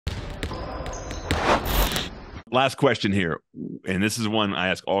Last question here, and this is one I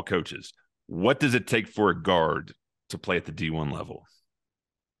ask all coaches. What does it take for a guard to play at the D1 level?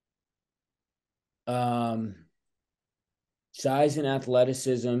 Um, Size and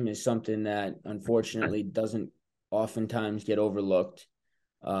athleticism is something that unfortunately doesn't oftentimes get overlooked.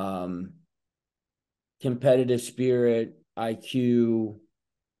 Um, Competitive spirit, IQ,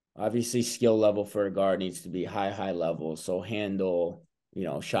 obviously skill level for a guard needs to be high level. So handle,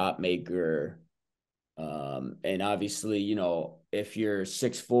 shot maker. And obviously, if you're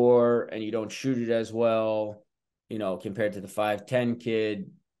 6'4" and you don't shoot it as well, compared to the 5'10"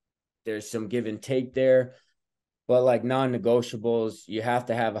 kid, there's some give and take there. But like non-negotiables, you have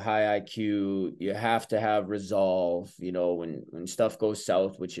to have a high IQ. You have to have resolve. When stuff goes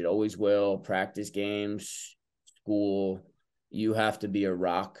south, which it always will, practice games, school, you have to be a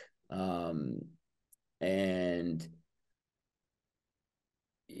rock. And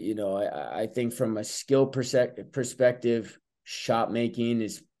I think from a skill perspective, shot making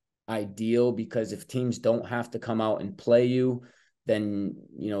is ideal because if teams don't have to come out and play you, then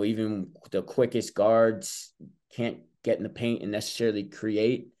even the quickest guards can't get in the paint and necessarily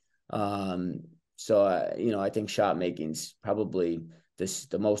create. So I think shot making's probably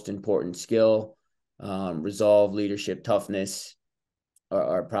the most important skill. Resolve, leadership, toughness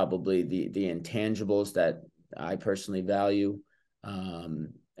are probably the intangibles that I personally value.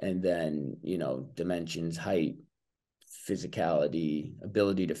 And then, dimensions, height, physicality,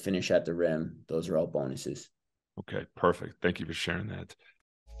 ability to finish at the rim. Those are all bonuses. Okay, perfect. Thank you for sharing that.